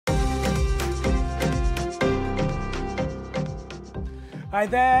Hi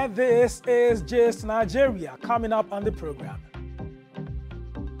there, this is Just Nigeria coming up on the program.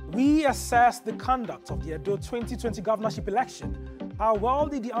 We assess the conduct of the Edo 2020 governorship election. How well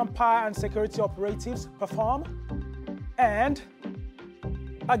did the umpire and security operatives perform? And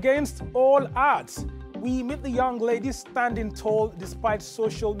against all odds, we meet the young lady standing tall despite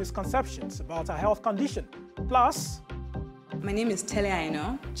social misconceptions about her health condition. Plus, my name is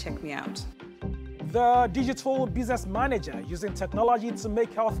Terrestrial. Check me out. The digital business manager using technology to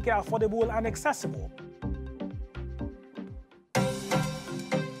make healthcare affordable and accessible.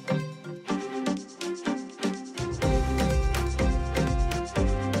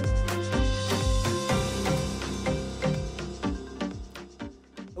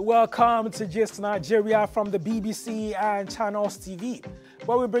 Welcome to Just Nigeria from the BBC and Channels TV,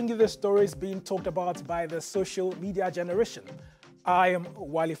 where we bring you the stories being talked about by the social media generation. I am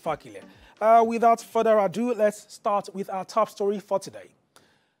Wale Fakile. Without further ado, let's start with our top story for today.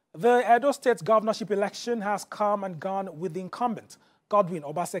 The Edo State governorship election has come and gone with the incumbent, Godwin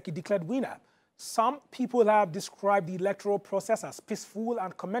Obaseki, declared winner. Some people have described the electoral process as peaceful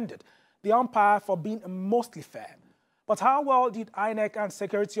and commended the umpire for being mostly fair. But how well did INEC and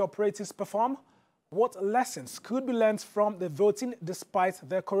security operatives perform? What lessons could be learned from the voting despite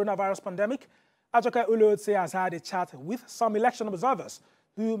the coronavirus pandemic? Ajoke Uluotse has had a chat with some election observers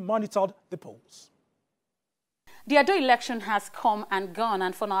who monitored the polls. The Edo election has come and gone,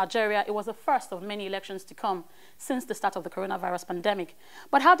 and for Nigeria, it was the first of many elections to come since the start of the coronavirus pandemic.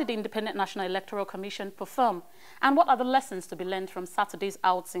 But how did the Independent National Electoral Commission perform? And what are the lessons to be learned from Saturday's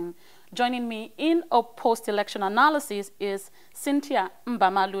outing? Joining me in a post-election analysis is Cynthia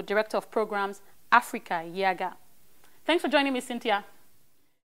Mbamalu, Director of Programs, Africa, Yaga. Thanks for joining me, Cynthia.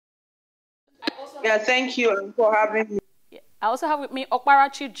 Yeah, thank you for having me. I also have with me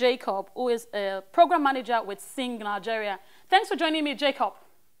Okparachi Jacob, who is a program manager with Sing Nigeria. Thanks for joining me, Jacob.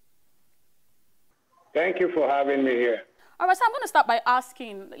 Thank you for having me here. All right, so I'm going to start by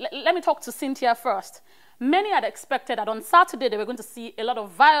asking, let me talk to Cynthia first. Many had expected that on Saturday they were going to see a lot of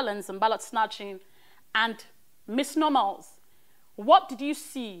violence and ballot snatching and misnomers. What did you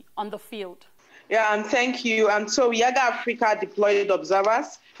see on the field? Yeah, and thank you. So Yaga Africa deployed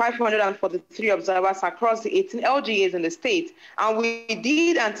observers, 543 observers across the 18 LGAs in the state. And we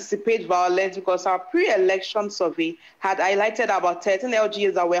did anticipate violence because our pre-election survey had highlighted about 13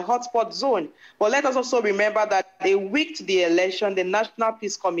 LGAs that were hotspot zone. But let us also remember that a week to the election, the National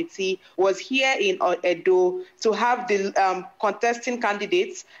Peace Committee was here in Edo to have the contesting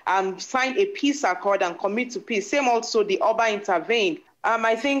candidates sign a peace accord and commit to peace. Same also, the Oba intervened.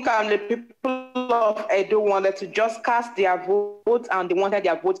 I think the people of Edo wanted to just cast their votes and they wanted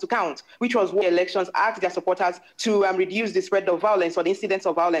their votes to count, which was why elections asked their supporters to reduce the spread of violence or the incidents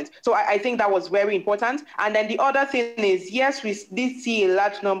of violence. So I think that was very important. And then the other thing is, yes, we did see a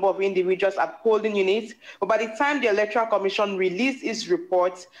large number of individuals at polling units, but by the time the Electoral Commission released its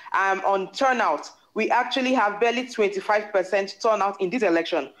report on turnout, we actually have barely 25% turnout in this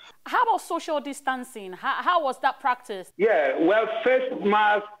election. How about social distancing? How was that practiced? Yeah, well, face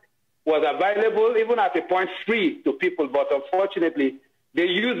mask was available, even at a point free to people, but unfortunately, the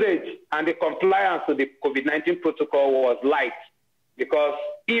usage and the compliance to the COVID-19 protocol was light, because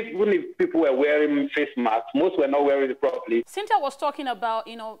even if people were wearing face masks, most were not wearing it properly. Cynthia was talking about,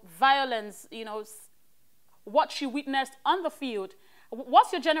 violence, what she witnessed on the field.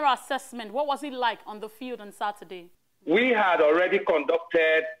 What's your general assessment? What was it like on the field on Saturday? We had already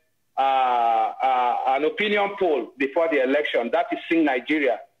conducted an opinion poll before the election. That is Sing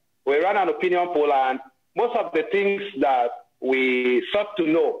Nigeria. We ran an opinion poll, and most of the things that we sought to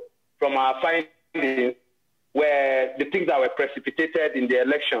know from our findings were the things that were precipitated in the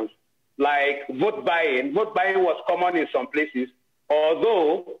elections, like vote buying. Vote buying was common in some places,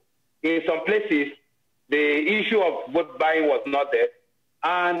 although in some places the issue of vote buying was not there.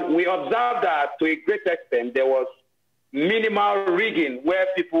 And we observed that to a great extent there was minimal rigging, where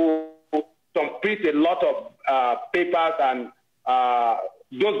people complete a lot of papers and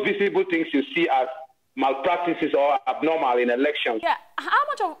those visible things you see as malpractices or abnormal in elections. Yeah, how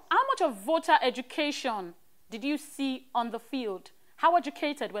much of voter education did you see on the field? How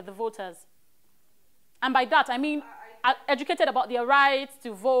educated were the voters? And by that, I mean educated about their rights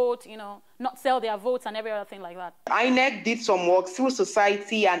to vote, not sell their votes and every other thing like that. INEC did some work, civil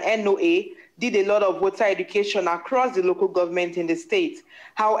society and NOA did a lot of voter education across the local government in the state.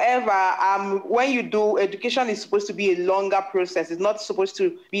 However, when you do, education is supposed to be a longer process. It's not supposed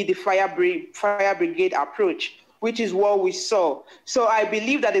to be the fire brigade approach. which is what we saw. So I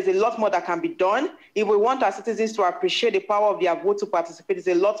believe that there's a lot more that can be done. If we want our citizens to appreciate the power of their vote to participate,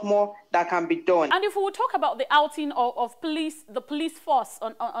 there's a lot more that can be done. And if we will talk about the outing of the police force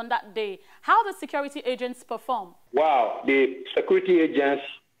on that day, how the security agents perform? Wow, the security agents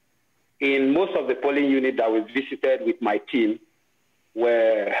in most of the polling units that we visited with my team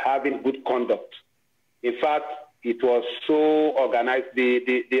were having good conduct. In fact, it was so organized.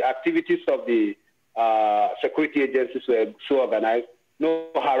 The activities of the security agencies were so organized. No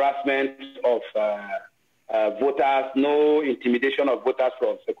harassment of voters, no intimidation of voters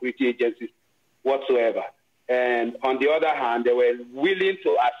from security agencies whatsoever. And on the other hand, they were willing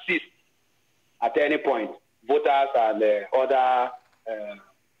to assist at any point voters and other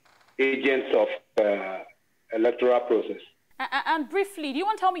agents of electoral process. And briefly, do you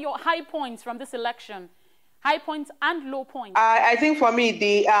want to tell me your high points from this election? High points and low points? I think for me,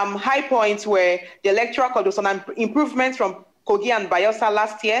 the high points were the electoral code was an improvement from Kogi and Bayelsa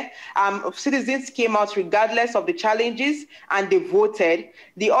last year. Citizens came out regardless of the challenges and they voted.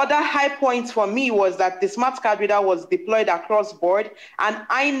 The other high point for me was that the smart card reader was deployed across board and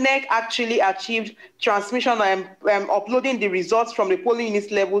INEC actually achieved transmission and uploading the results from the polling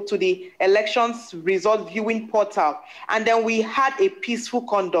unit level to the elections result viewing portal. And then we had a peaceful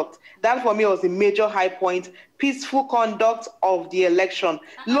conduct. That for me was a major high point. Peaceful conduct of the election.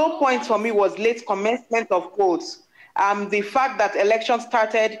 Low point for me was late commencement of polls. The fact that elections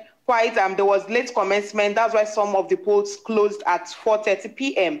started quite, there was late commencement. That's why some of the polls closed at 4:30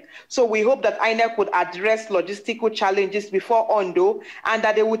 p.m. So we hope that INEC would address logistical challenges before Ondo and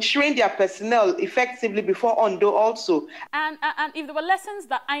that they would train their personnel effectively before Ondo also. And if there were lessons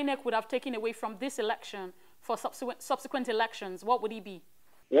that INEC would have taken away from this election for subsequent elections, what would it be?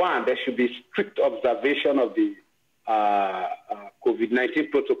 One, there should be strict observation of the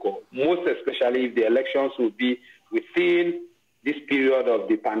COVID-19 protocol, most especially if the elections will be within this period of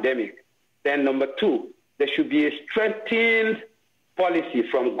the pandemic. Then number two, there should be a strengthened policy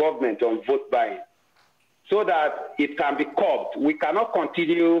from government on vote buying so that it can be curbed. We cannot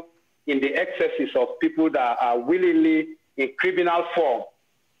continue in the excesses of people that are willingly in criminal form,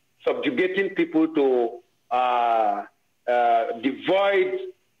 subjugating people to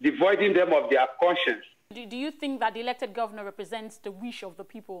devoiding them of their conscience. Do you think that the elected governor represents the wish of the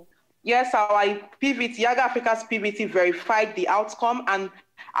people? Yes, our PVT, Yaga Africa's PVT verified the outcome, and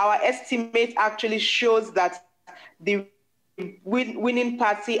our estimate actually shows that the winning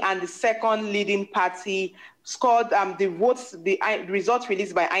party and the second leading party scored the votes. The results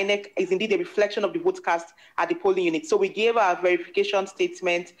released by INEC is indeed a reflection of the vote cast at the polling unit. So we gave our verification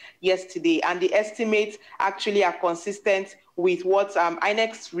statement yesterday, and the estimates actually are consistent with what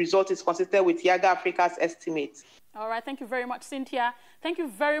INEC's result is consistent with Yaga Africa's estimates. All right, thank you very much, Cynthia. Thank you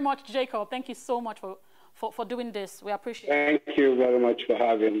very much, Jacob. Thank you so much for doing this. We appreciate it. Thank you very much for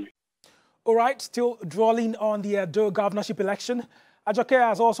having me. All right, still dwelling on the Edo governorship election, Ajoke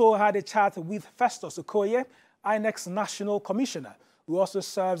has also had a chat with Festus Okoye, INEC's National Commissioner, who also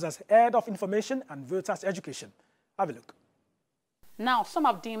serves as Head of Information and Voters Education. Have a look. Now, some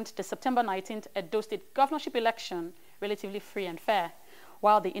have deemed the September 19th Edo State governorship election relatively free and fair.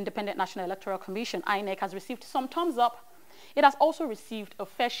 While the Independent National Electoral Commission, INEC, has received some thumbs up, it has also received a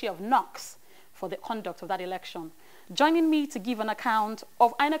fair share of knocks for the conduct of that election. Joining me to give an account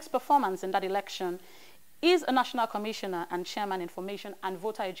of INEC's performance in that election is a National Commissioner and Chairman Information and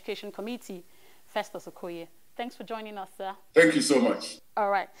Voter Education Committee, Festus Okoye. Thanks for joining us, sir. Thank you so much. All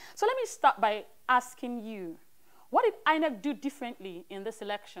right. So let me start by asking you, what did INEC do differently in this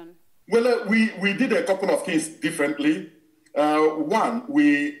election? Well, we did a couple of things differently. One,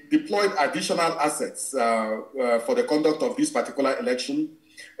 we deployed additional assets for the conduct of this particular election.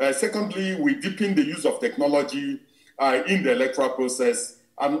 Secondly, we deepened the use of technology in the electoral process.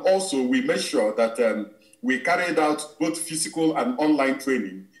 And also, we made sure that we carried out both physical and online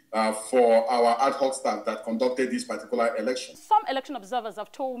training for our ad hoc staff that conducted this particular election. Some election observers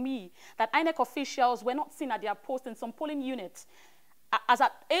have told me that INEC officials were not seen at their post in some polling units, as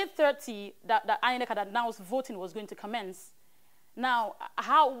at 8:30 that INEC had announced voting was going to commence. Now,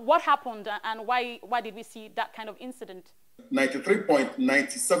 what happened and why did we see that kind of incident?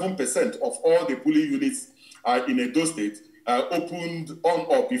 93.97% of all the polling units in Edo State opened on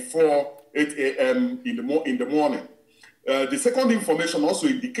or before 8 a.m. in the morning. The second information also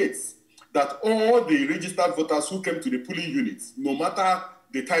indicates that all the registered voters who came to the polling units, no matter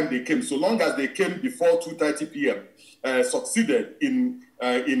the time they came, so long as they came before 2:30 p.m., succeeded in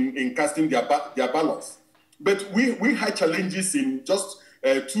casting their ballots. But we had challenges in just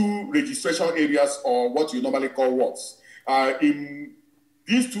 2 registration areas, or what you normally call wards. In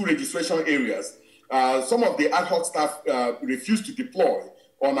these 2 registration areas, Some of the ad hoc staff refused to deploy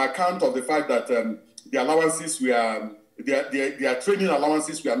on account of the fact that the allowances their training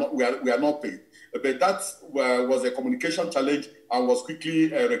allowances were not paid. But that was a communication challenge and was quickly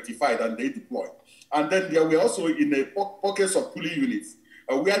rectified, and they deployed. And then there were also in a pockets of police units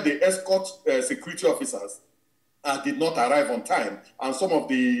where the escort security officers did not arrive on time, and some of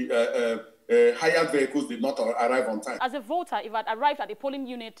the hired vehicles did not arrive on time. As a voter, if I'd arrived at a polling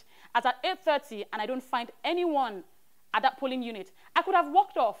unit at 8:30 and I don't find anyone at that polling unit, I could have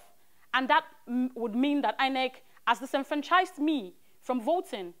walked off, and that would mean that INEC has disenfranchised me from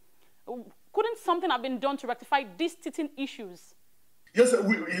voting. Couldn't something have been done to rectify these teething issues? Yes,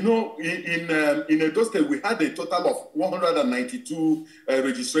 in Edo State, we had a total of 192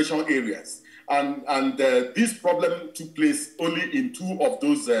 registration areas. And this problem took place only in 2 of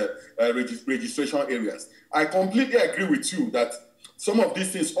those registration areas. I completely agree with you that some of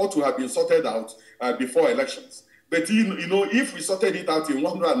these things ought to have been sorted out before elections. But if we sorted it out in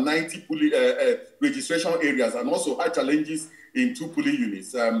 190 registration areas and also had challenges in 2 polling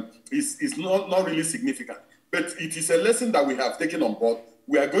units, it's not really significant. But it is a lesson that we have taken on board.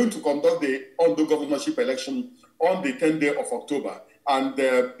 We are going to conduct the governorship election on the 10th day of October. And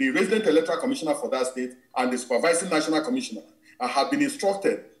the resident electoral commissioner for that state and the supervising national commissioner have been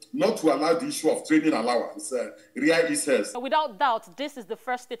instructed not to allow the issue of training allowance. Without doubt, this is the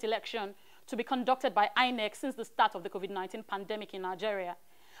first state election to be conducted by INEC since the start of the COVID-19 pandemic in Nigeria.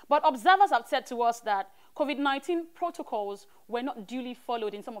 But observers have said to us that COVID-19 protocols were not duly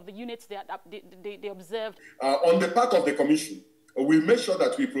followed in some of the units they observed. On the part of the commission, we made sure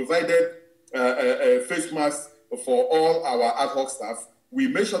that we provided face masks for all our ad hoc staff. We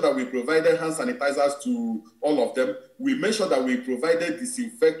made sure that we provided hand sanitizers to all of them. We made sure that we provided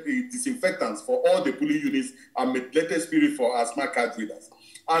disinfectants for all the polling units and methylated spirit for our smart card readers.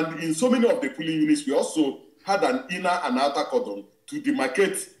 And in so many of the polling units, we also had an inner and outer cordon to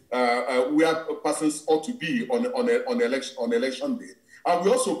demarcate where persons ought to be on election day. And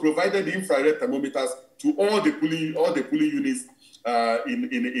we also provided infrared thermometers to all the polling units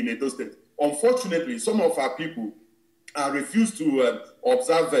in Edo State. Unfortunately, some of our people refused to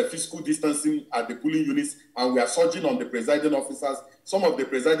observe physical distancing at the polling units, and we are surging on the presiding officers. Some of the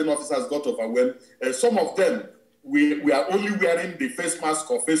presiding officers got overwhelmed. Some of them, we are only wearing the face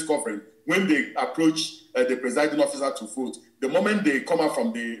mask or face covering when they approach the presiding officer to vote. The moment they come out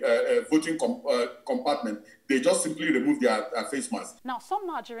from the voting compartment, they just simply remove their face mask. Now, some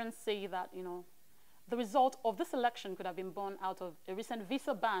Nigerians say that, the result of this election could have been born out of a recent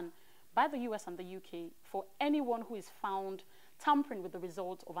visa ban by the US and the UK for anyone who is found tampering with the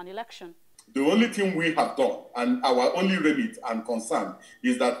result of an election. The only thing we have done, and our only remit and concern,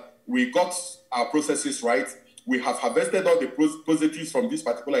 is that we got our processes right. We have harvested all the positives from this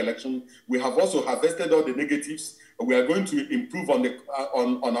particular election. We have also harvested all the negatives. We are going to improve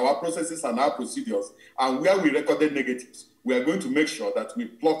on our processes and our procedures. And where we recorded negatives, we are going to make sure that we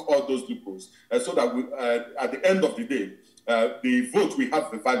plug all those loopholes so that at the end of the day, the vote we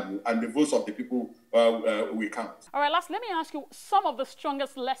have the value, and the votes of the people we count. All right, last, let me ask you some of the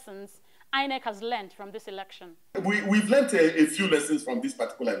strongest lessons INEC has learned from this election. We've learned a few lessons from this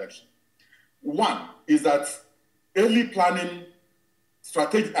particular election. One is that early planning,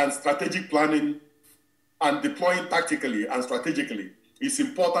 strategic planning, and deploying tactically and strategically is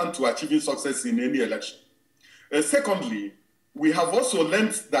important to achieving success in any election. Secondly, we have also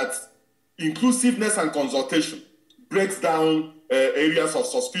learned that inclusiveness and consultation breaks down areas of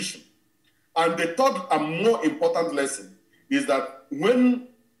suspicion. And the third and more important lesson is that when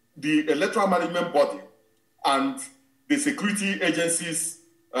the electoral management body and the security agencies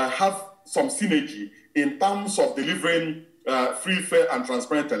have some synergy in terms of delivering free, fair, and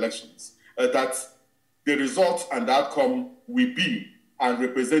transparent elections, that the result and the outcome will be and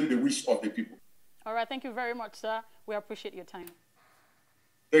represent the wish of the people. All right, thank you very much, sir. We appreciate your time.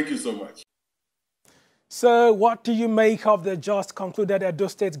 Thank you so much. So what do you make of the just concluded Edo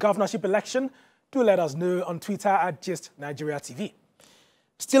State governorship election? Do let us know on Twitter at Gist Nigeria TV.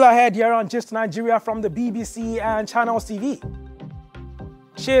 Still ahead here on Gist Nigeria from the BBC and Channels TV.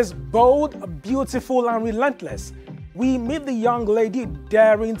 She's bold, beautiful, and relentless. We meet the young lady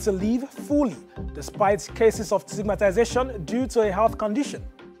daring to live fully despite cases of stigmatization due to a health condition.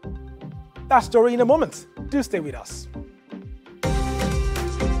 That story in a moment. Do stay with us.